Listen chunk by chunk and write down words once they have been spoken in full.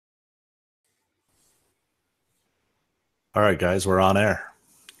All right, guys, we're on air.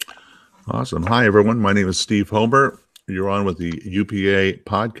 Awesome. Hi, everyone. My name is Steve Homer. You're on with the UPA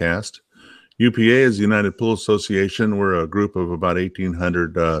podcast. UPA is the United Pool Association. We're a group of about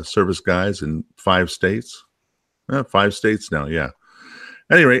 1,800 service guys in 5 states. 5 states now, yeah.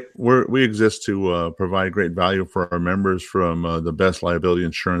 At any rate, we exist to provide great value for our members, from the best liability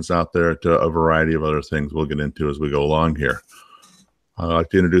insurance out there to a variety of other things we'll get into as we go along here. I'd like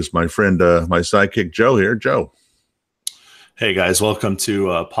to introduce my friend, my sidekick, Joe here. Joe. Hey, guys, welcome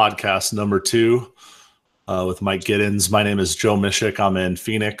to podcast number 2 with Mike Giddens. My name is Joe Mishik. I'm in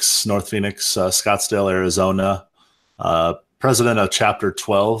Phoenix, North Phoenix, Scottsdale, Arizona. President of Chapter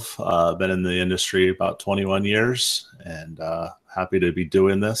 12. Been in the industry about 21 years and happy to be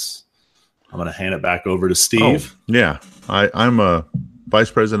doing this. I'm going to hand it back over to Steve. Oh, yeah. I'm a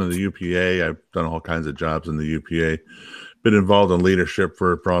vice president of the UPA. I've done all kinds of jobs in the UPA. Been involved in leadership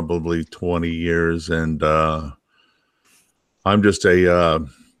for probably 20 years, and I'm just a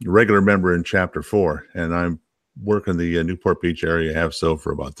regular member in Chapter 4, and I'm working the Newport Beach area, have so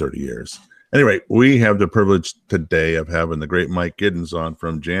for about 30 years. Anyway, we have the privilege today of having the great Mike Giddens on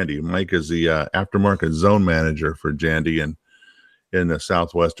from Jandy. Mike is the aftermarket zone manager for Jandy in the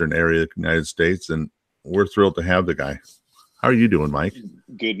southwestern area of the United States, and we're thrilled to have the guy. How are you doing, Mike?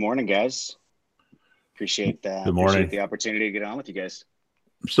 Good morning, guys. Appreciate Good morning. the opportunity to get on with you guys.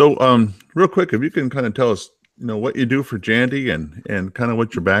 So, real quick, if you can kind of tell us, what you do for Jandy and kind of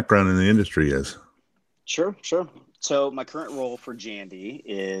what your background in the industry is. Sure. So my current role for Jandy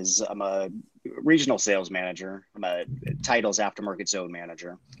is I'm a regional sales manager. My title's aftermarket zone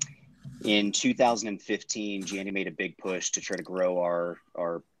manager. In 2015, Jandy made a big push to try to grow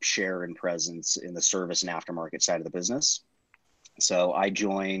our share and presence in the service and aftermarket side of the business. So I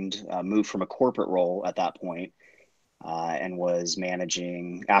joined, moved from a corporate role at that point, and was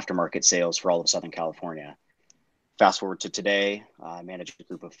managing aftermarket sales for all of Southern California. Fast forward to today, I manage a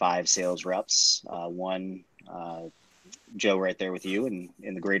group of 5 sales reps, one, Joe, right there with you in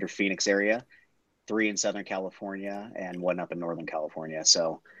the greater Phoenix area, 3 in Southern California, and 1 up in Northern California.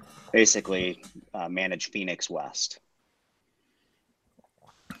 So basically manage Phoenix West.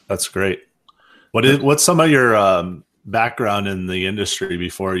 That's great. What's some of your background in the industry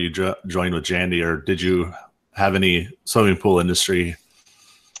before you joined with Jandy, or did you have any swimming pool industry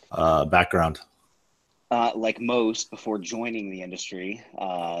background? Like most, before joining the industry,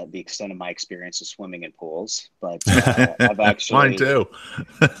 the extent of my experience is swimming in pools. But I've actually, Mine too.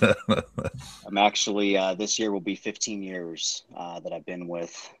 I'm actually this year will be 15 years that I've been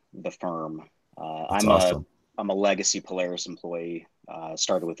with the firm. That's awesome. I'm a legacy Polaris employee.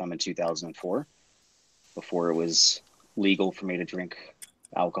 Started with them in 2004, before it was legal for me to drink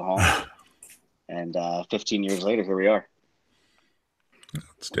alcohol. And 15 years later, here we are.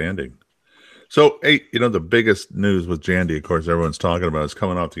 Outstanding. So, hey, the biggest news with Jandy, of course, everyone's talking about is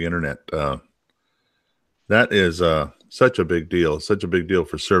coming off the internet. That is such a big deal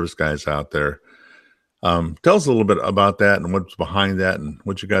for service guys out there. Tell us a little bit about that and what's behind that and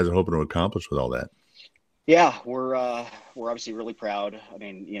what you guys are hoping to accomplish with all that. Yeah, we're obviously really proud. I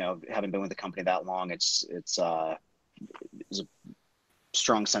mean, having been with the company that long, it's a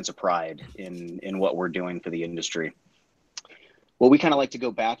strong sense of pride in what we're doing for the industry. What we kind of like to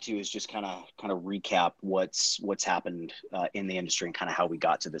go back to is just kind of recap what's happened in the industry and kind of how we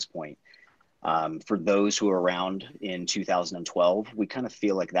got to this point. For those who are around in 2012, we kind of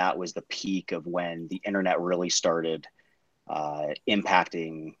feel like that was the peak of when the internet really started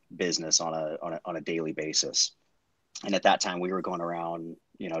impacting business on a daily basis. And at that time, we were going around,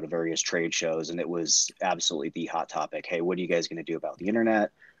 to various trade shows, and it was absolutely the hot topic. Hey, what are you guys going to do about the internet?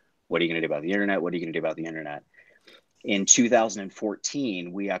 What are you going to do about the internet? What are you going to do about the internet? In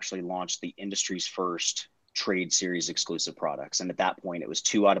 2014, we actually launched the industry's first trade series exclusive products. And at that point, it was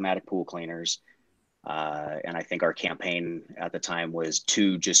 2 automatic pool cleaners. And I think our campaign at the time was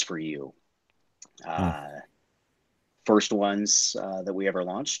 2 just for you. First ones that we ever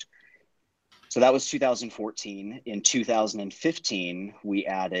launched. So that was 2014. In 2015, we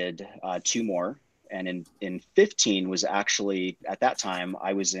added 2 more. And in 15 was actually, at that time,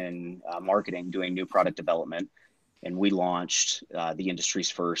 I was in marketing doing new product development. And we launched the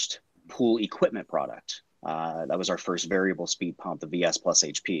industry's first pool equipment product. That was our first variable speed pump, the VS Plus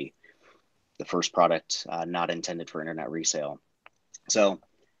HP, the first product not intended for internet resale. So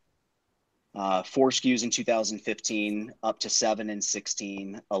 4 SKUs in 2015, up to 7 in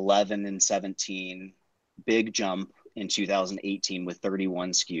 16, 11 in 17, big jump in 2018 with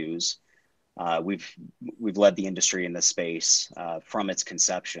 31 SKUs. We've led the industry in this space from its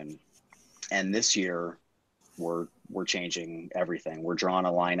conception. And this year, we're changing everything. We're drawing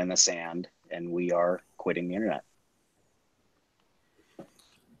a line in the sand, and we are quitting the internet.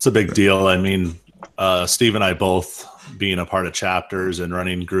 It's a big deal. I mean, Steve and I both being a part of chapters and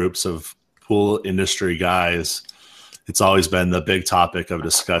running groups of pool industry guys, it's always been the big topic of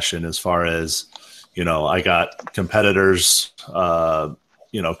discussion as far as, I got competitors, coming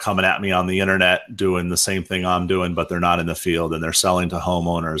at me on the internet doing the same thing I'm doing, but they're not in the field and they're selling to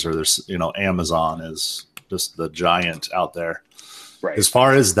homeowners, or there's, Amazon is just the giant out there. Right. As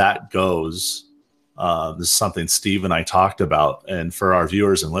far as that goes, this is something Steve and I talked about. And for our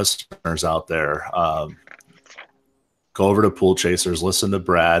viewers and listeners out there, go over to Pool Chasers, listen to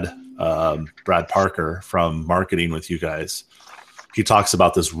Brad Parker from Marketing with You Guys. He talks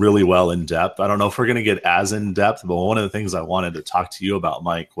about this really well in depth. I don't know if we're going to get as in depth, but one of the things I wanted to talk to you about,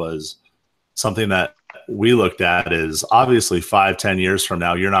 Mike, was something that we looked at is obviously 5-10 years from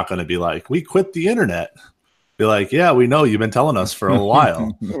now, you're not going to be like, we quit the internet. Be like, yeah, we know you've been telling us for a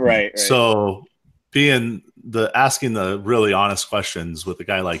while. Right. So asking the really honest questions with a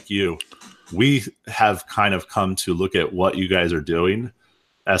guy like you, we have kind of come to look at what you guys are doing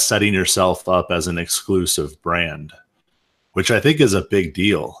as setting yourself up as an exclusive brand, which I think is a big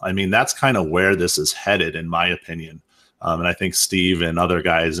deal. I mean, that's kind of where this is headed, in my opinion. And I think Steve and other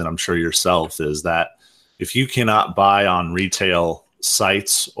guys, and I'm sure yourself, is that if you cannot buy on retail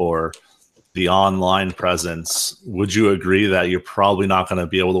sites or the online presence, would you agree that you're probably not going to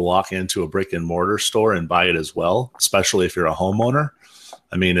be able to walk into a brick and mortar store and buy it as well, especially if you're a homeowner?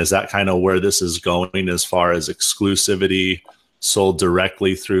 I mean, is that kind of where this is going as far as exclusivity, sold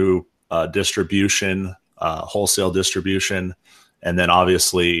directly through distribution, wholesale distribution, and then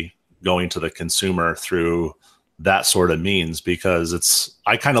obviously going to the consumer through that sort of means? Because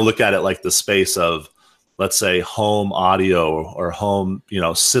I kind of look at it like the space of, let's say, home audio or home,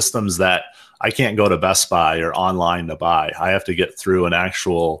 systems that I can't go to Best Buy or online to buy. I have to get through an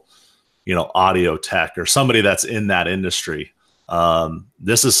actual, audio tech or somebody that's in that industry.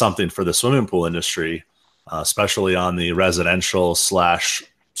 This is something for the swimming pool industry, especially on the residential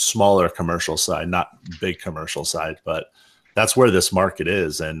 / smaller commercial side, not big commercial side, but that's where this market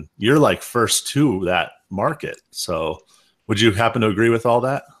is. And you're like first to that market. So would you happen to agree with all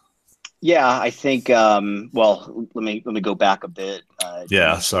that? Yeah, I think, well, let me go back a bit.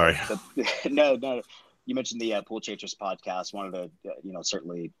 Sorry. No, you mentioned the Pool Chasers podcast. Wanted to,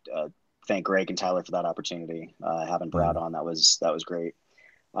 certainly thank Greg and Tyler for that opportunity. Having Brad on, that was great.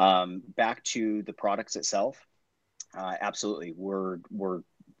 Back to the products itself. Absolutely. We're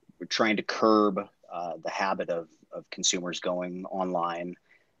trying to curb the habit of consumers going online,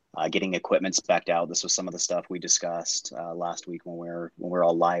 getting equipment spec'd out. This was some of the stuff we discussed last week when we're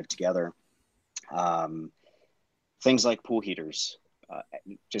all live together. Things like pool heaters,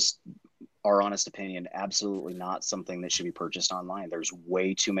 just our honest opinion, absolutely not something that should be purchased online. There's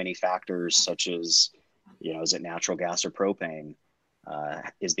way too many factors, such as, is it natural gas or propane?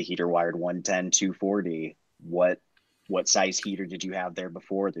 Is the heater wired 110, 240? What size heater did you have there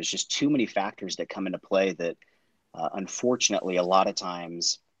before? There's just too many factors that come into play that, unfortunately, a lot of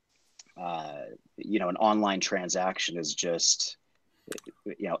times, an online transaction is just,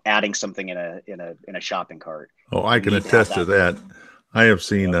 adding something in a shopping cart. Oh, I can attest to that. I have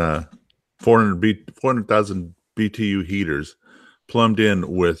seen 400,000 BTU heaters plumbed in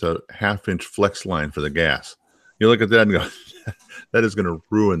with a 1/2-inch flex line for the gas. You look at that and go, that is going to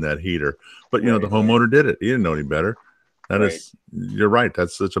ruin that heater. But the homeowner did it. He didn't know any better. You're right.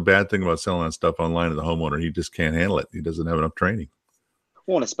 That's such a bad thing about selling that stuff online to the homeowner. He just can't handle it. He doesn't have enough training.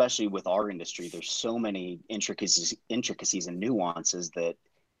 Well, and especially with our industry, there's so many intricacies and nuances that,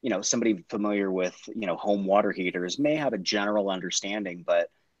 somebody familiar with, home water heaters may have a general understanding, but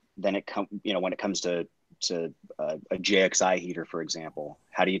then when it comes to a JXI heater, for example,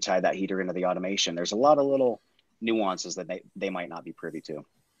 how do you tie that heater into the automation? There's a lot of little nuances that they might not be privy to.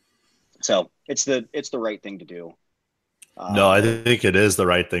 So it's the right thing to do. No, I think it is the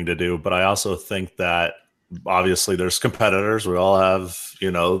right thing to do, but I also think that obviously there's competitors. We all have,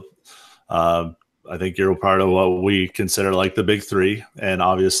 I think you're part of what we consider like the big three. And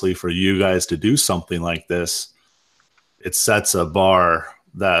obviously for you guys to do something like this, it sets a bar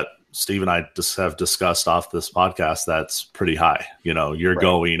that Steve and I just have discussed off this podcast. That's pretty high. You're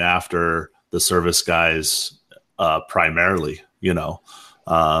going after the service guys primarily,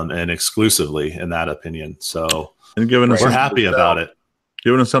 and exclusively in that opinion. So and we're happy about it.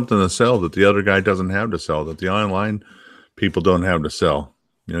 Giving us something to sell that the other guy doesn't have to sell, that the online people don't have to sell.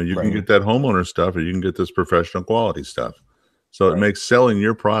 You can get that homeowner stuff, or you can get this professional quality stuff. So it makes selling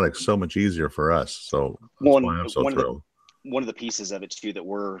your product so much easier for us. So that's why I'm so thrilled. one of the pieces of it too that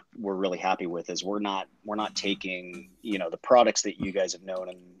we're really happy with is we're not taking, the products that you guys have known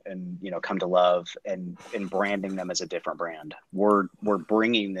and come to love and branding them as a different brand. We're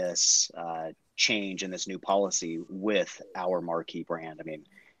bringing this change and this new policy with our marquee brand. I mean,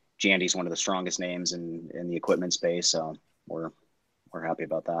 Jandy's one of the strongest names in the equipment space, so we're happy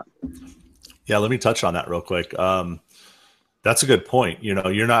about that. Yeah, let me touch on that real quick. That's a good point.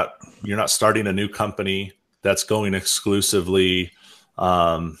 You're not starting a new company that's going exclusively.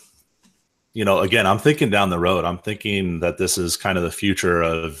 Again, I'm thinking down the road. I'm thinking that this is kind of the future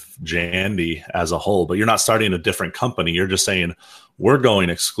of Jandy as a whole. But you're not starting a different company. You're just saying we're going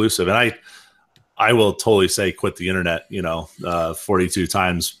exclusive. And I will totally say quit the internet, 42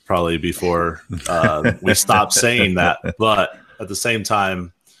 times probably before we stop saying that. But at the same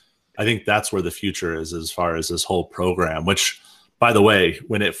time, I think that's where the future is as far as this whole program, which, by the way,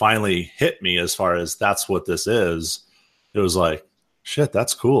 when it finally hit me as far as that's what this is, it was like, shit,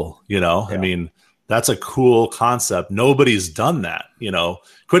 that's cool. Yeah. I mean, that's a cool concept. Nobody's done that.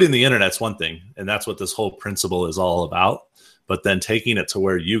 Quitting the internet's one thing, and that's what this whole principle is all about. But then taking it to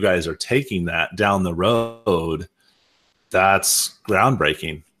where you guys are taking that down the road, that's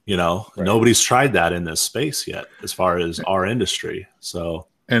groundbreaking. Right. Nobody's tried that in this space yet as far as our industry. So,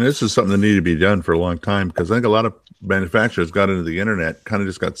 and this is something that needed to be done for a long time, because I think a lot of manufacturers got into the internet, kind of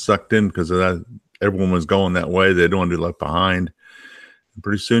just got sucked in because of that. Everyone was going that way. They don't want to be left behind. And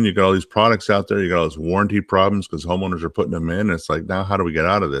pretty soon you got all these products out there. You got all these warranty problems because homeowners are putting them in. And it's like, now how do we get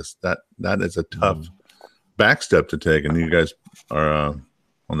out of this? That is a tough back step to take, and you guys are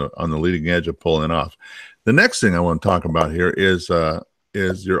on the leading edge of pulling it off. The next thing I want to talk about here is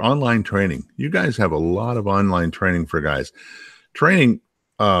your online training. You guys have a lot of online training for guys. Training,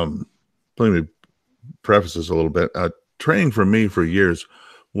 let me preface this a little bit. Training for me for years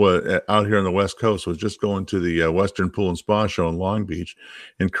was out here on the West Coast was just going to the Western Pool and Spa Show in Long Beach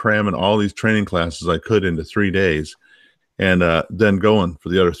and cramming all these training classes I could into 3 days, and then going for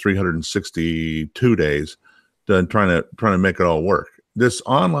the other 362 days. Than trying to make it all work. This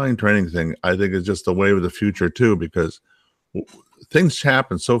online training thing, I think, is just the wave of the future too, because things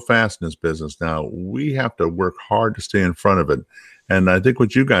happen so fast in this business now. We have to work hard to stay in front of it, and I think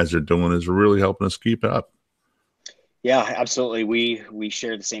what you guys are doing is really helping us keep up. Yeah, absolutely. We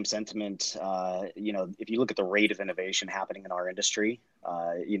share the same sentiment. If you look at the rate of innovation happening in our industry,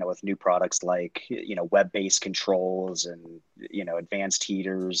 with new products like web-based controls and advanced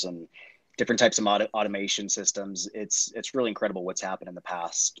heaters and different types of automation systems. It's really incredible what's happened in the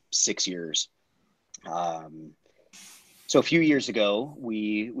past 6 years. So a few years ago,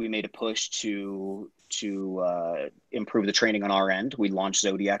 we made a push to improve the training on our end. We launched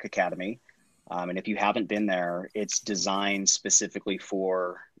Zodiac Academy. And if you haven't been there, it's designed specifically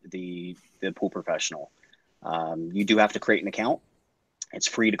for the pool professional. You do have to create an account. It's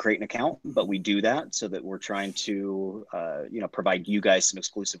free to create an account, but we do that so that we're trying to, provide you guys some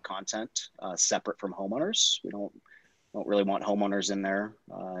exclusive content separate from homeowners. We don't really want homeowners in there,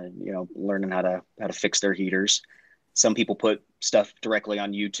 learning how to fix their heaters. Some people put stuff directly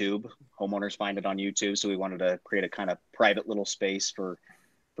on YouTube. Homeowners find it on YouTube, so we wanted to create a kind of private little space for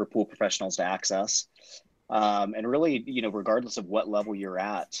pool professionals to access. And really, regardless of what level you're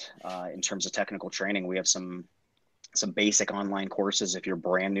at in terms of technical training, we have some basic online courses if you're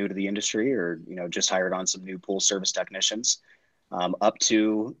brand new to the industry or just hired on some new pool service technicians, up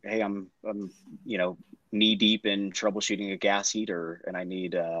to, hey, I'm knee deep in troubleshooting a gas heater and I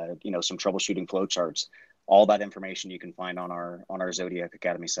need some troubleshooting flow charts. All that information you can find on our Zodiac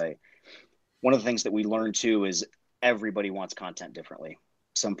Academy site. One of the things that we learned too is everybody wants content differently.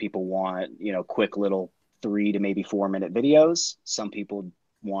 Some people want quick little 3 to maybe 4 minute videos. Some people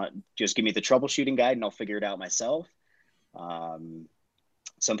want just give me the troubleshooting guide and I'll figure it out myself.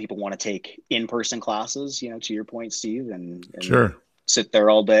 Some people want to take in-person classes, to your point, Steve, and sure, sit there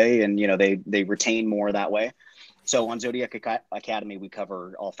all day and, they retain more that way. So on Zodiac Academy, we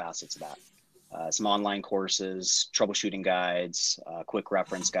cover all facets of that. Some online courses, troubleshooting guides, quick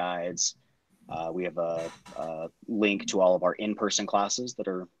reference guides. We have a link to all of our in-person classes that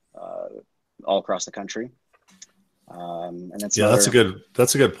are all across the country. And that's that's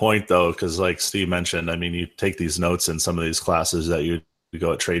a good point though, because like Steve mentioned, I mean, you take these notes in some of these classes that you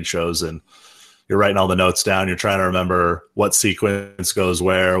go at trade shows and you're writing all the notes down. You're trying to remember what sequence goes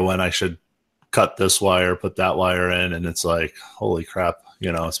where, when I should cut this wire, put that wire in, and it's like, holy crap,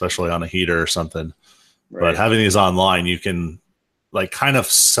 especially on a heater or something. Right. But having these online, you can like kind of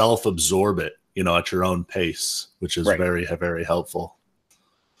self-absorb it, at your own pace, which is very, very helpful.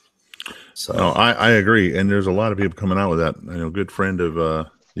 So no, I agree. And there's a lot of people coming out with that. I know a good friend of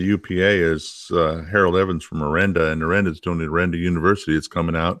the UPA is Harold Evans from Orenda, and Orenda's doing the Orenda University. It's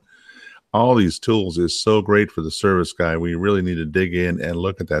coming out. All these tools is so great for the service guy. We really need to dig in and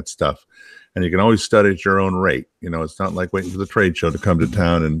look at that stuff. And you can always study at your own rate. It's not like waiting for the trade show to come to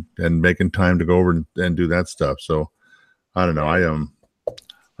town and making time to go over and do that stuff. So I don't know.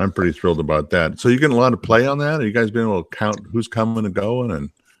 I'm pretty thrilled about that. So you're getting a lot of play on that? Are you guys being able to count who's coming and going? And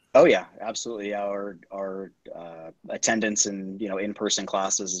oh yeah, absolutely. Our attendance and in-person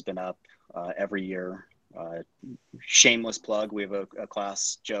classes has been up every year. Shameless plug. We have a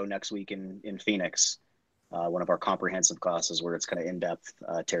class, Joe, next week in Phoenix, one of our comprehensive classes where it's kind of in-depth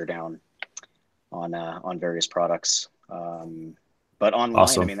tear down on various products. But online,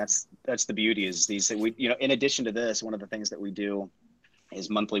 awesome. I mean, that's the beauty is in addition to this, one of the things that we do is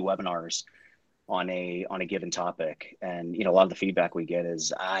monthly webinars on a given topic. And, a lot of the feedback we get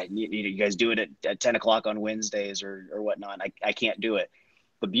is, you guys do it at 10 o'clock on Wednesdays or whatnot. I can't do it.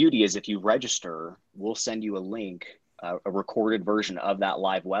 The beauty is if you register, we'll send you a link, a recorded version of that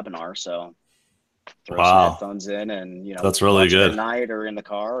live webinar. So throw some headphones in and, that's really good at night or in the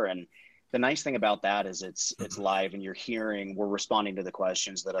car. And the nice thing about that is it's live and we're responding to the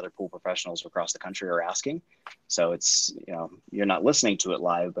questions that other pool professionals across the country are asking. So it's, you're not listening to it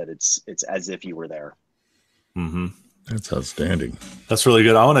live, but it's as if you were there. Mm-hmm. That's outstanding. That's really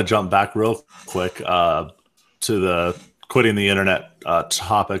good. I want to jump back real quick to the quitting the internet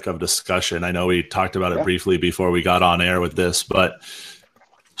topic of discussion. I know we talked about it briefly before we got on air with this, but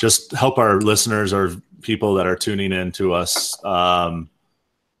just help our listeners or people that are tuning in to us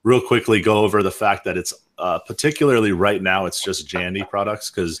real quickly go over the fact that it's particularly right now, it's just Jandy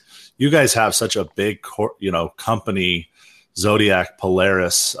products because you guys have such a big, company, Zodiac,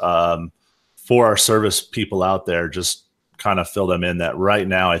 Polaris, for our service people out there, just kind of fill them in that right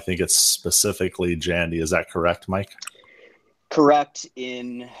now. I think it's specifically Jandy. Is that correct, Mike? Correct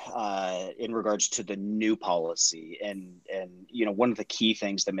in regards to the new policy. And one of the key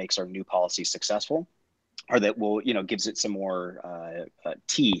things that makes our new policy successful or that gives it some more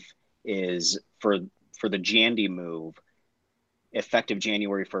teeth is for the Jandy move, effective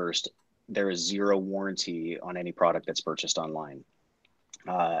January 1st, there is zero warranty on any product that's purchased online.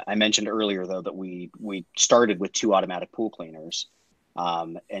 I mentioned earlier, though, that we started with 2 automatic pool cleaners.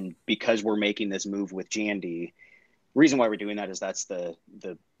 And because we're making this move with Jandy, reason why we're doing that is that's the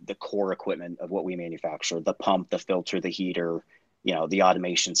core equipment of what we manufacture, the pump, the filter, the heater, the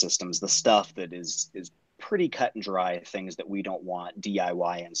automation systems, the stuff that is pretty cut and dry, things that we don't want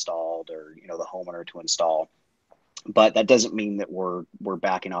DIY installed or, the homeowner to install. But that doesn't mean that we're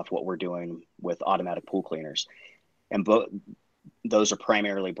backing off what we're doing with automatic pool cleaners. And those are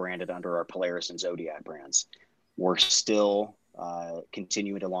primarily branded under our Polaris and Zodiac brands. We're still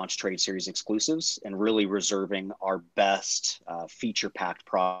continuing to launch Trade Series exclusives and really reserving our best feature-packed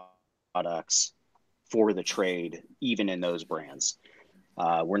products for the trade, even in those brands.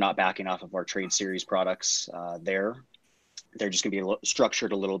 We're not backing off of our Trade Series products there. They're just going to be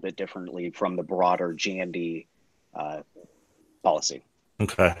structured a little bit differently from the broader Jandy policy.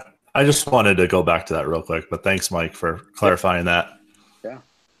 Okay. I just wanted to go back to that real quick, but thanks, Mike, for clarifying that. Yeah.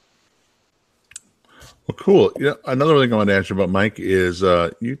 Well, cool. Another thing I want to ask you about, Mike, is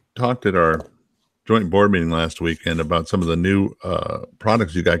you talked at our joint board meeting last weekend about some of the new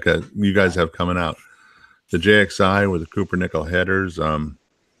products you guys have coming out. The JXI with the Cooper nickel headers.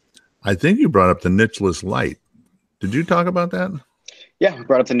 I think you brought up the nicheless light. Did you talk about that? Yeah, we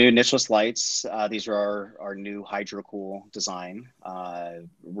brought up the new nicheless lights. These are our new HydroCool design.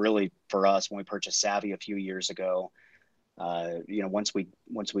 Really, for us, when we purchased Savvy a few years ago, once we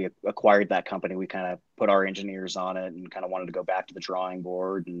acquired that company, we kind of put our engineers on it and kind of wanted to go back to the drawing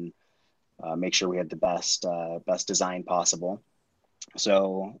board and make sure we had the best design possible.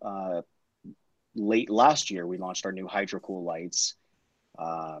 So late last year, we launched our new HydroCool lights.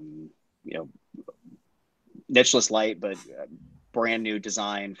 Nicheless light, but brand new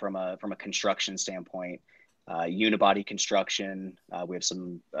design from a construction standpoint. Unibody construction. We have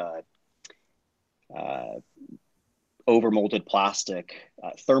some overmolded plastic,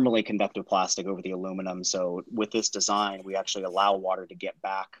 thermally conductive plastic over the aluminum. So with this design, we actually allow water to get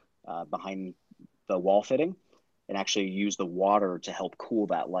back behind the wall fitting and actually use the water to help cool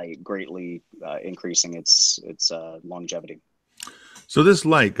that light, greatly increasing its longevity. So this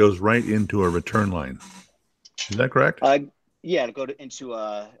light goes right into a return line. Is that correct? Yeah, to go into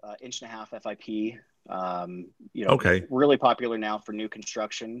a 1.5 FIP. Okay. Really popular now for new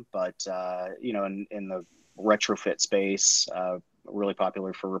construction, but in the retrofit space, really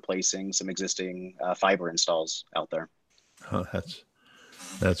popular for replacing some existing fiber installs out there. Oh,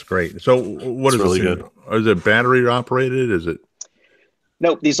 that's great. So what is really good? Is it battery operated? Is it?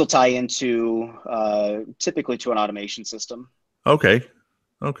 Nope, these will tie into typically to an automation system. Okay.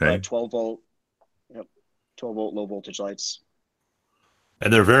 Okay. 12 volt, 12 volt low voltage lights.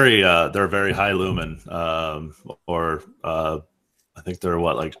 And they're very high lumen, or I think they're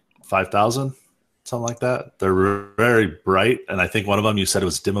like 5,000, something like that. They're very bright, and I think one of them you said it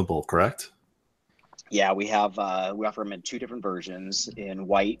was dimmable, correct? Yeah, we offer them in two different versions. In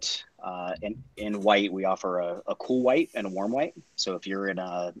white, in white we offer a cool white and a warm white. So if you're in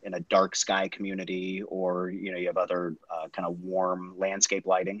a dark sky community, or you have other kind of warm landscape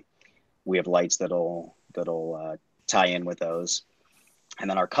lighting, we have lights that'll tie in with those. And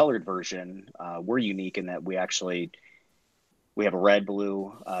then our colored version, we're unique in that we have a red,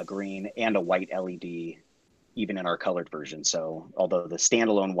 blue, green, and a white LED, even in our colored version. So although the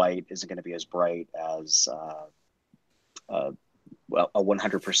standalone white isn't going to be as bright as a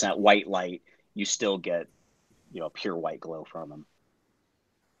 100% white light, you still get pure white glow from them.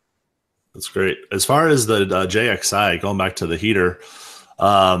 That's great. As far as the JXI, going back to the heater,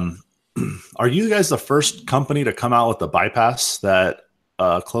 are you guys the first company to come out with the bypass that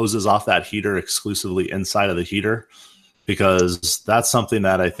closes off that heater exclusively inside of the heater? Because that's something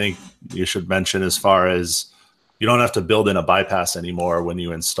that I think you should mention, as far as you don't have to build in a bypass anymore when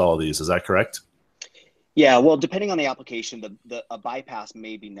you install these. Is that correct? Yeah, well, depending on the application, a bypass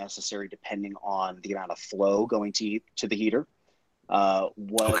may be necessary depending on the amount of flow going to the heater.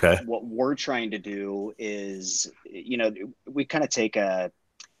 What we're trying to do is, we kind of take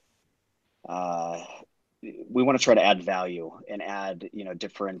we want to try to add value and add,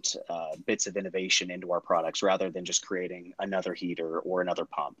 different bits of innovation into our products, rather than just creating another heater or another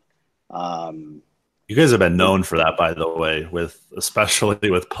pump. You guys have been known for that, by the way, especially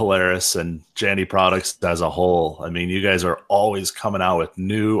with Polaris and Jandy products as a whole. I mean, you guys are always coming out with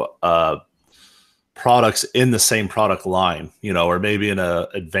new products in the same product line, or maybe an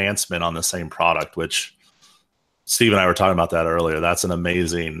advancement on the same product, which Steve and I were talking about that earlier. That's an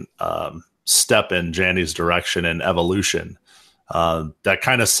amazing step in Jandy's direction and evolution. That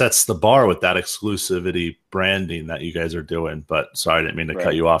kind of sets the bar with that exclusivity branding that you guys are doing. But sorry, I didn't mean to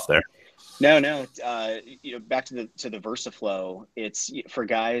cut you off there. No. Back to the VersaFlow. It's for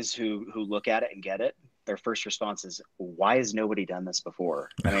guys who look at it and get it. Their first response is, "Why has nobody done this before?"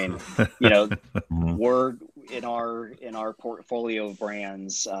 I mean, we're in our portfolio of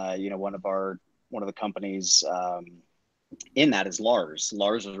brands. One of the companies in that is Lars.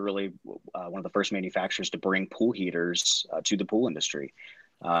 Lars was really one of the first manufacturers to bring pool heaters to the pool industry.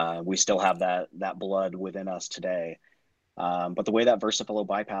 We still have that blood within us today. But the way that VersaFlow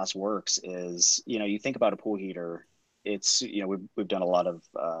bypass works is, you think about a pool heater. It's, we've done a lot of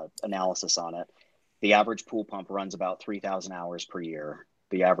analysis on it. The average pool pump runs about 3,000 hours per year.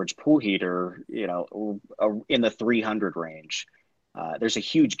 The average pool heater, in the 300 range. There's a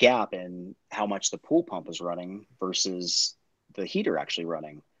huge gap in how much the pool pump is running versus the heater actually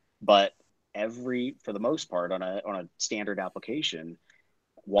running. But for the most part, on a standard application,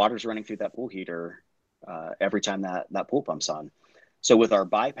 water's running through that pool heater every time that pool pump's on. So with our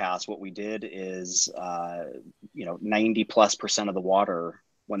bypass, what we did is, 90+% of the water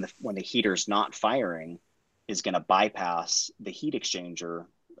when the heater's not firing is going to bypass the heat exchanger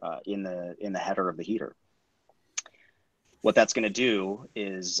in the header of the heater. What that's going to do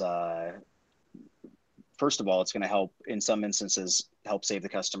is, first of all, it's going to help, in some instances, help save the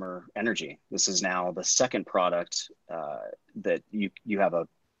customer energy. This is now the second product that you have a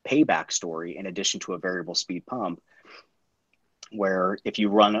payback story in addition to a variable speed pump, where if you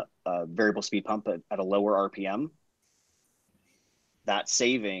run a variable speed pump at a lower RPM, that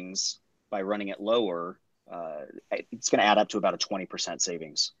savings by running it lower, it's going to add up to about a 20%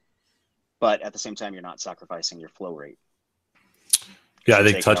 savings. But at the same time, you're not sacrificing your flow rate. Yeah, I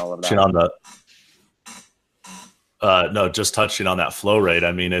think touching on just touching on that flow rate.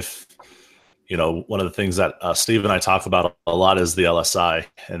 I mean, if one of the things that Steve and I talk about a lot is the LSI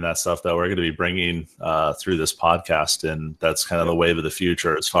and that stuff that we're going to be bringing through this podcast, and that's kind of the wave of the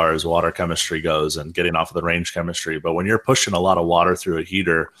future as far as water chemistry goes and getting off of the range chemistry. But when you're pushing a lot of water through a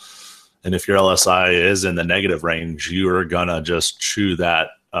heater, and if your LSI is in the negative range, you are gonna just chew that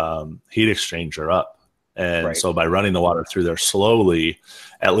heat exchanger up. And so by running the water through there slowly,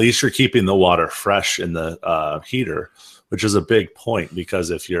 at least you're keeping the water fresh in the heater, which is a big point,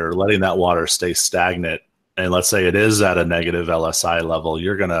 because if you're letting that water stay stagnant, and let's say it is at a negative LSI level,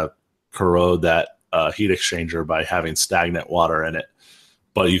 you're going to corrode that heat exchanger by having stagnant water in it.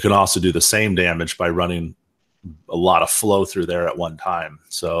 But you can also do the same damage by running a lot of flow through there at one time.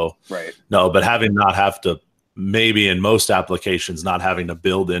 So but maybe in most applications, not having to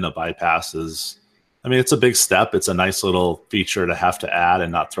build in a bypass is I mean, it's a big step. It's a nice little feature to have to add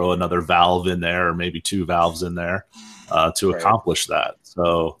and not throw another valve in there, or maybe two valves in there to accomplish that.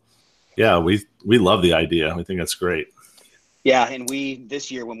 So, yeah, we love the idea. We think it's great. Yeah, and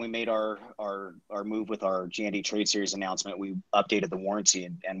this year when we made our move with our Jandy Trade Series announcement, we updated the warranty,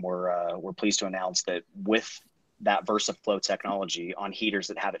 and we're pleased to announce that with that VersaFlow technology on heaters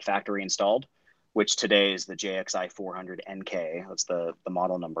that have it factory installed, which today is the JXI 400 NK, that's the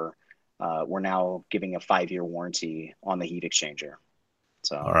model number. We're now giving a 5-year warranty on the heat exchanger.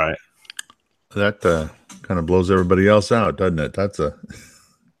 So, all right, that kind of blows everybody else out, doesn't it? That's a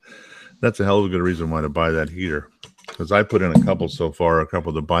hell of a good reason why to buy that heater. Because I put in a couple so far, a couple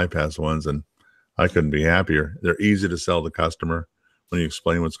of the bypass ones, and I couldn't be happier. They're easy to sell the customer when you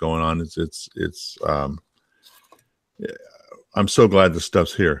explain what's going on. I'm so glad this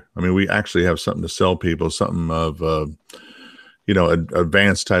stuff's here. I mean, we actually have something to sell people, something of an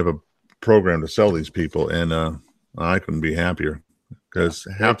advanced type of program to sell these people, and I couldn't be happier, because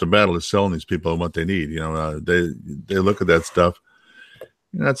half the battle is selling these people what they need. They look at that stuff.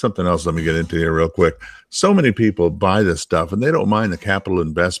 That's something else. Let me get into here real quick. So many people buy this stuff and they don't mind the capital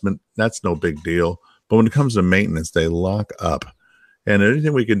investment. That's no big deal. But when it comes to maintenance, they lock up. And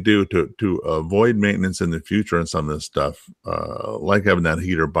anything we can do to avoid maintenance in the future and some of this stuff, like having that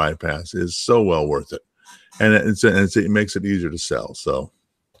heater bypass, is so well worth it. And it makes it easier to sell. So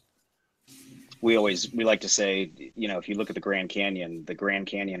we like to say, if you look at the Grand Canyon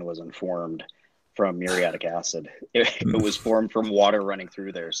was informed from muriatic acid. It was formed from water running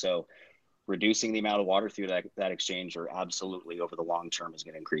through there. So reducing the amount of water through that exchanger absolutely over the long term is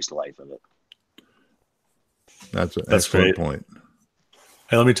going to increase the life of it. That's an excellent point.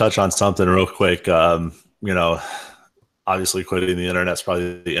 Hey, let me touch on something real quick. Obviously quitting the internet is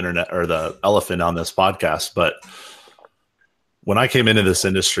probably the internet or the elephant on this podcast, but when I came into this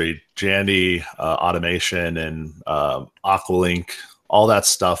industry, Jandy, automation, and Aqualink, all that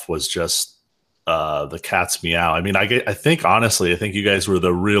stuff was just the cat's meow. I mean, I think honestly, I think you guys were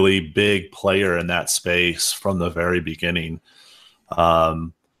the really big player in that space from the very beginning.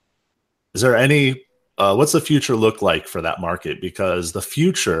 Is there any, what's the future look like for that market? Because the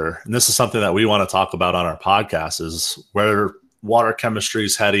future, and this is something that we want to talk about on our podcast, is where water chemistry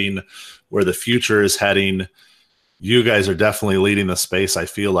is heading, where the future is heading. You guys are definitely leading the space. I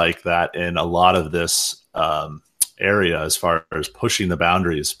feel like that in a lot of this area as far as pushing the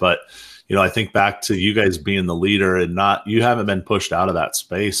boundaries. But I think back to you guys being the leader, and you haven't been pushed out of that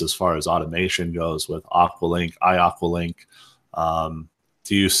space as far as automation goes with Aqualink, iAqualink.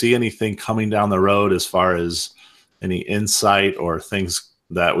 Do you see anything coming down the road as far as any insight or things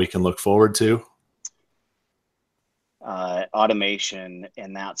that we can look forward to? Automation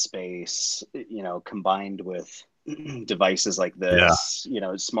in that space, combined with devices like this,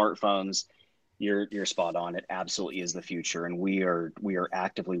 smartphones, you're spot on. It absolutely is the future, and we are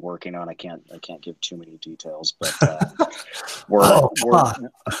actively working on. I can't give too many details, but we're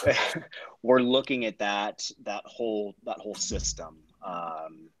looking at that whole system,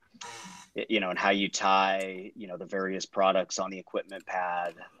 and how you tie the various products on the equipment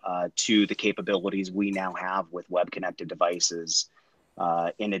pad to the capabilities we now have with web connected devices,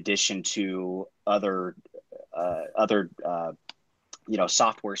 in addition to other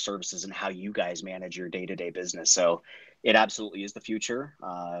software services and how you guys manage your day-to-day business. So it absolutely is the future.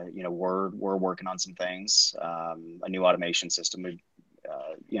 We're working on some things, a new automation system,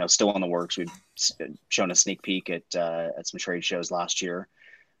 still in the works. We've shown a sneak peek at some trade shows last year.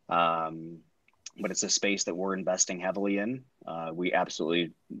 But it's a space that we're investing heavily in. We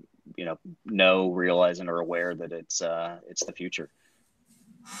absolutely, realize and are aware that it's the future.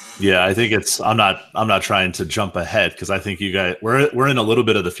 Yeah, I think I'm not trying to jump ahead, because I think you guys, we're in a little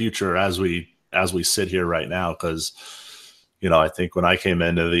bit of the future as we sit here right now. Because, I think when I came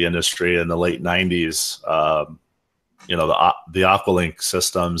into the industry in the late 90s, the Aqualink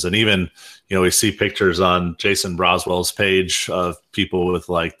systems, and even, we see pictures on Jason Broswell's page of people with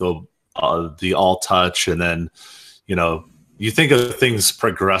like the all touch, and then, you think of things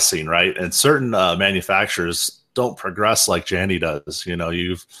progressing, right? And certain manufacturers don't progress like Jandy does.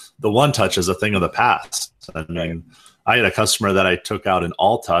 The one touch is a thing of the past. I mean, I had a customer that I took out an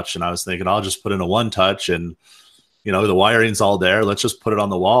all touch, and I was thinking, I'll just put in a one touch, and the wiring's all there. Let's just put it on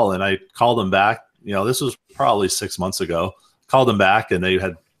the wall. And I called them back. This was probably 6 months ago. Called them back, and they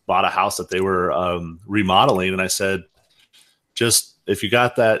had bought a house that they were remodeling. And I said, just if you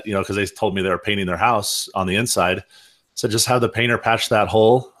got that, because they told me they were painting their house on the inside. So just have the painter patch that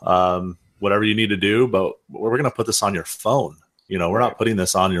hole. Whatever you need to do, but we're going to put this on your phone. We're not putting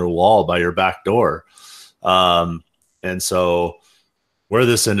this on your wall by your back door. And so where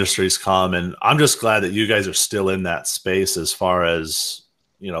this industry's come, and I'm just glad that you guys are still in that space as far as,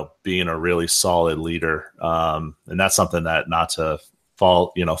 you know, being a really solid leader. And that's something that not to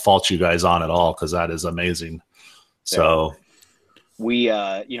fault you guys on at all, because that is amazing. So we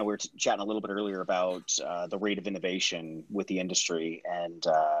were chatting a little bit earlier about the rate of innovation with the industry, and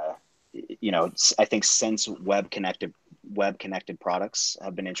I think since web connected products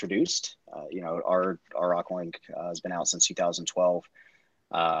have been introduced, our Aqualink has been out since 2012.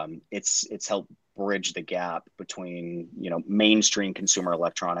 It's helped bridge the gap between, mainstream consumer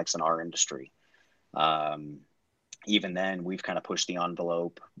electronics and our industry. Even then, we've kind of pushed the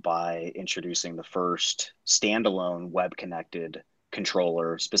envelope by introducing the first standalone web connected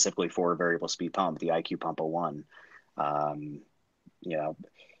controller specifically for a variable speed pump, the IQ Pump 01.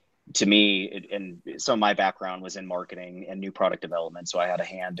 To me, and some of my background was in marketing and new product development, so I had a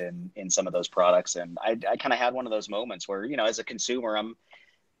hand in some of those products, and I kind of had one of those moments where, as a consumer,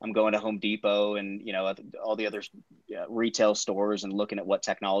 I'm going to Home Depot and all the other retail stores and looking at what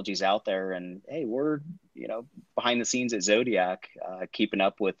technology's out there, and hey, we're behind the scenes at Zodiac, keeping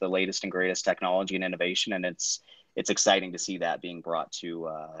up with the latest and greatest technology and innovation, and it's exciting to see that being brought to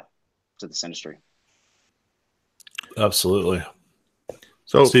this industry. absolutely.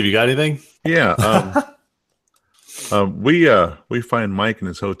 So, Steve, you got anything? Yeah. We find Mike in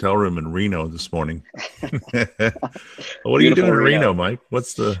his hotel room in Reno this morning. What are you doing in Reno, Mike?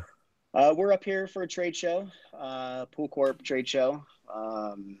 What's the? We're up here for a trade show, Pool Corp trade show.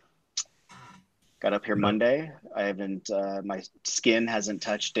 Got up here Monday. I haven't. My skin hasn't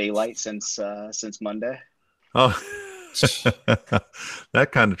touched daylight since Monday. Oh,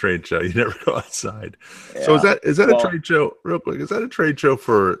 that kind of trade show. You never go outside. Yeah. So is that a trade show? Real quick, is that a trade show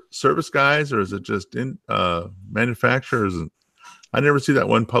for service guys, or is it just in manufacturers? I never see that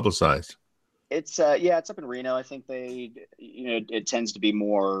one publicized. It's it's up in Reno. I think it tends to be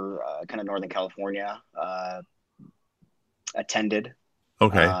more kind of Northern California attended.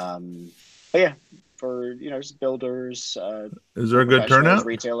 Okay. But yeah, for just builders. Is there a good turnout?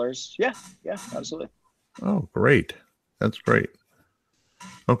 Retailers. Yeah, absolutely. Oh, great. That's great.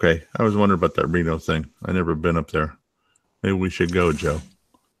 Okay. I was wondering about that Reno thing. I never been up there. Maybe we should go, Joe.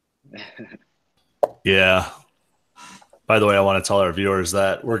 Yeah. By the way, I want to tell our viewers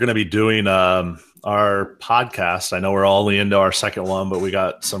that we're going to be doing our podcast. I know we're only into our second one, but we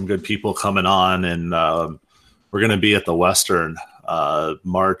got some good people coming on, and we're going to be at the Western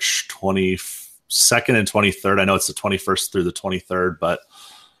March 22nd and 23rd. I know it's the 21st through the 23rd, but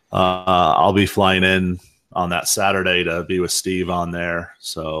I'll be flying in on that Saturday to be with Steve on there.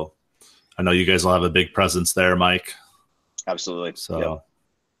 So I know you guys will have a big presence there, Mike. Absolutely. So yep.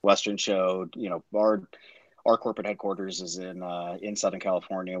 Western show, our corporate headquarters is in Southern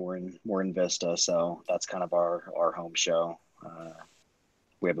California. We're in Vista. So that's kind of our home show.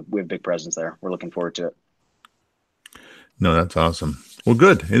 We have a big presence there. We're looking forward to it. No, that's awesome. Well,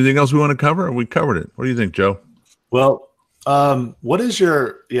 good. Anything else we want to cover? We covered it. What do you think, Joe? Well, what's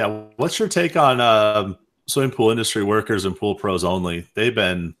your take on swimming pool industry workers and pool pros only?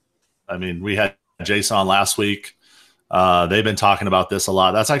 We had Jason on last week. They've been talking about this a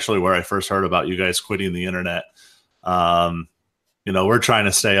lot. That's actually where I first heard about you guys quitting the internet. We're trying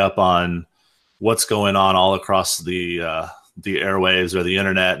to stay up on what's going on all across the airwaves or the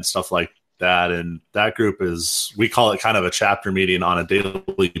internet and stuff like that. And that group we call it kind of a chapter meeting on a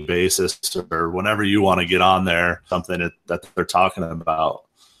daily basis, or whenever you want to get on there, something that they're talking about.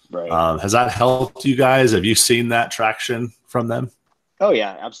 Right. Has that helped you guys? Have you seen that traction from them? Oh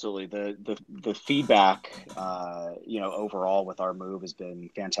yeah, absolutely. The feedback, overall with our move has been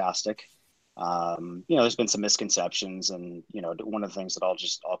fantastic. There's been some misconceptions, and one of the things that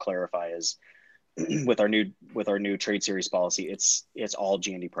I'll clarify is with our new trade series policy, it's all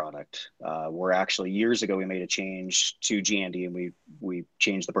G&D product. We're actually, years ago we made a change to G&D, and we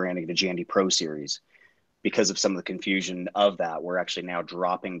changed the branding to G&D Pro Series. Because of some of the confusion of that, we're actually now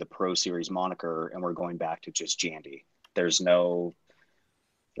dropping the Pro Series moniker, and we're going back to just G&D. There's no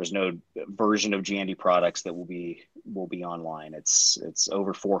version of G&D products that will be online. It's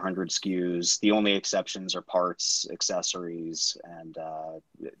over 400 SKUs. The only exceptions are parts, accessories, and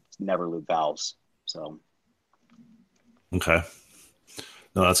never loop valves. So, okay,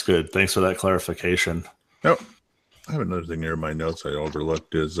 no, that's good. Thanks for that clarification. Yep. I have another thing here in my notes I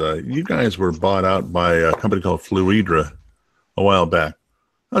overlooked is you guys were bought out by a company called Fluidra a while back.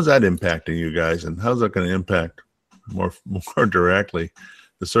 How's that impacting you guys, and how's that going to impact more directly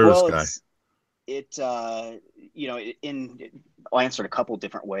the service guy? I'll answer it a couple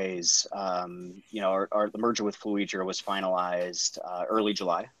different ways. The merger with Fluidra was finalized early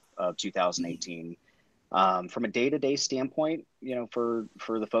July of 2018. From a day-to-day standpoint, for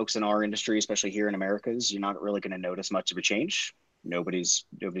the folks in our industry, especially here in Americas, you're not really going to notice much of a change. Nobody's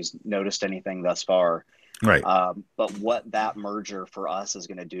noticed anything thus far. Right. But what that merger for us is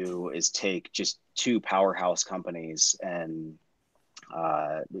going to do is take just two powerhouse companies and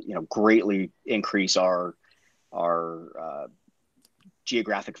greatly increase our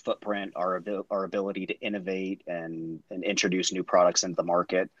geographic footprint, our ability to innovate and introduce new products into the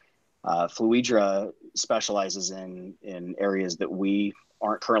market. Fluidra specializes in areas that we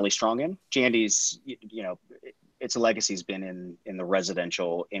aren't currently strong in. Jandy's, its legacy's been in the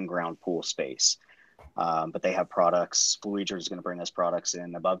residential in-ground pool space. But they have products. Fluidra is going to bring us products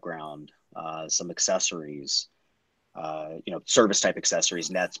in above ground, some accessories, service type accessories,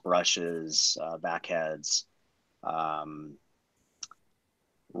 nets, brushes, back heads,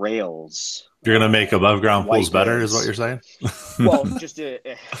 rails. You're going to make above ground pools better, is what you're saying? Well,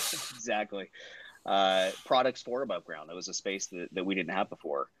 exactly. Products for above ground. That was a space that we didn't have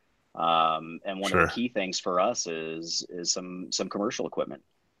before. And one of the key things for us is some commercial equipment.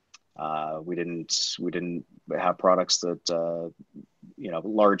 We didn't have products that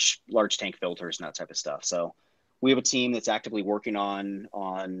large tank filters and that type of stuff. So we have a team that's actively working on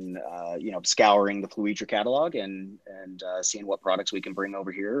scouring the Fluidra catalog and seeing what products we can bring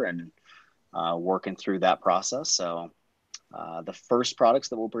over here and working through that process. So the first products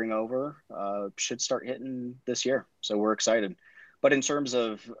that we'll bring over should start hitting this year. So we're excited. But in terms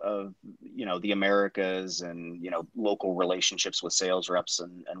of the Americas and local relationships with sales reps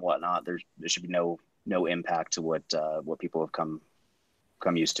and whatnot, there should be no impact to what people have come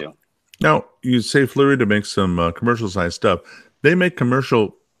used to. Now, you say Fluidra makes some commercial size stuff. They make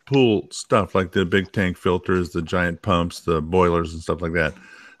commercial pool stuff like the big tank filters, the giant pumps, the boilers, and stuff like that.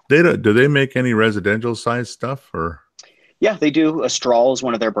 Do they make any residential size stuff or? Yeah, they do. Astral is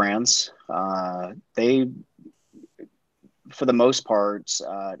one of their brands. They, for the most part,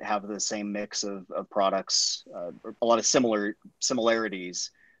 have the same mix of products, a lot of similarities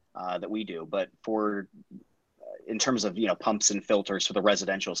that we do. But in terms of pumps and filters for the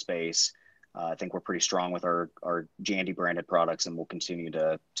residential space, I think we're pretty strong with our Jandy branded products, and we'll continue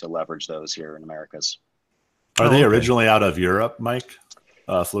to leverage those here in Americas. Are they originally out of Europe, Mike?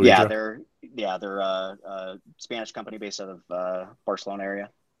 Fluidra? Yeah, they're a Spanish company based out of Barcelona area.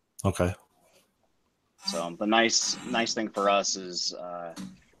 Okay. So the nice thing for us is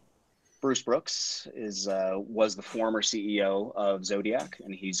Bruce Brooks was the former CEO of Zodiac,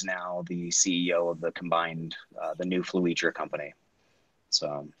 and he's now the CEO of the combined the new Fluidra company.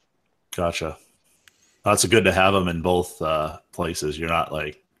 So, gotcha. That's good to have them in both places. You're not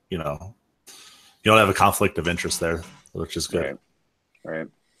you don't have a conflict of interest there, which is good. Right.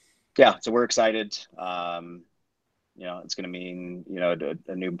 Yeah. So we're excited. It's going to mean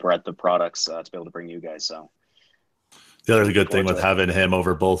a new breadth of products to be able to bring you guys. So. The other good thing with having him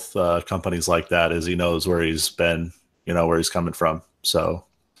over both companies like that is he knows where he's been, where he's coming from. So,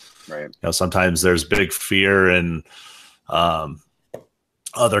 right. Sometimes there's big fear in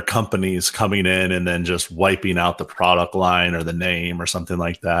other companies coming in and then just wiping out the product line or the name or something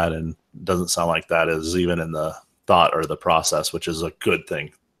like that. And it doesn't sound like that is even in the thought or the process, which is a good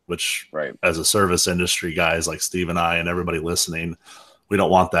thing, which as a service industry guys like Steve and I and everybody listening, we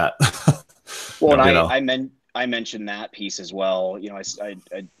don't want that. Well, I mentioned that piece as well. I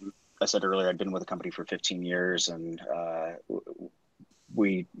said earlier, I'd been with the company for 15 years, and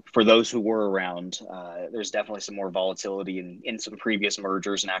for those who were around, there's definitely some more volatility in some previous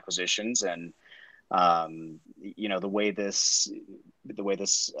mergers and acquisitions, and the way this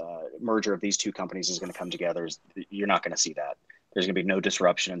merger of these two companies is going to come together is you're not going to see that. There's going to be no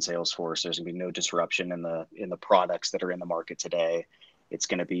disruption in Salesforce. There's going to be no disruption in the products that are in the market today. It's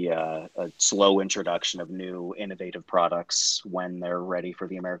going to be a slow introduction of new innovative products when they're ready for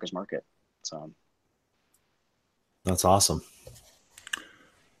the Americas market. So that's awesome.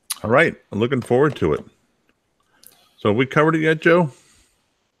 All right. I'm looking forward to it. So have we covered it yet, Joe?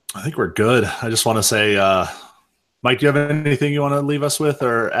 I think we're good. I just want to say, Mike, do you have anything you want to leave us with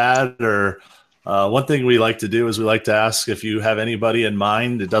or add? Or one thing we like to do is we like to ask if you have anybody in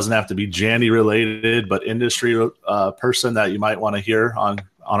mind. It doesn't have to be Jandy related, but industry person that you might want to hear on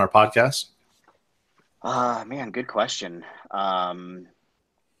our podcast. Man, good question.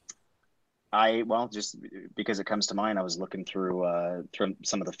 Just because it comes to mind, I was looking through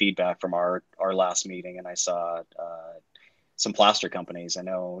some of the feedback from our last meeting, and I saw some plaster companies. I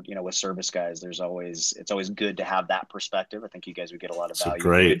know, with service guys, it's always good to have that perspective. I think you guys would get a lot of value.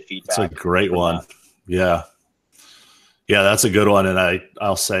 Good feedback. It's a great one. Yeah. Yeah, that's a good one. And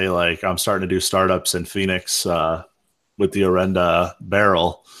I'll say, I'm starting to do startups in Phoenix with the Orenda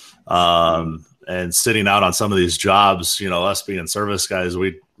barrel. and sitting out on some of these jobs, you know, us being service guys,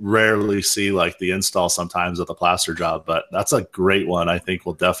 we rarely see like the install sometimes at the plaster job, but that's a great one. I think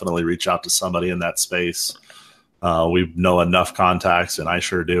we'll definitely reach out to somebody in that space. We know enough contacts, and I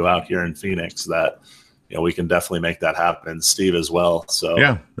sure do out here in Phoenix, that, you know, we can definitely make that happen. Steve as well. So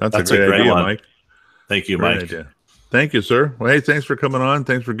yeah, that's a great idea, one. Mike. Thank you, Great Mike. idea. Thank you, sir. Well, hey, thanks for coming on.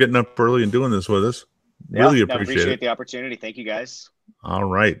 Thanks for getting up early and doing this with us. Really appreciate it. The opportunity. Thank you, guys. All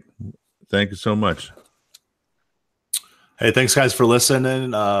right. Thank you so much. Hey, thanks guys for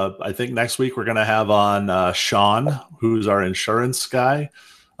listening. I think next week we're going to have on Sean, who's our insurance guy.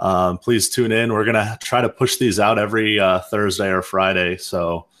 Please tune in. We're going to try to push these out every Thursday or Friday.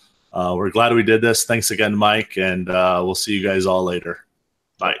 So we're glad we did this. Thanks again, Mike, and we'll see you guys all later.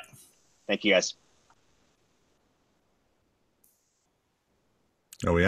 Bye. Thank you, guys.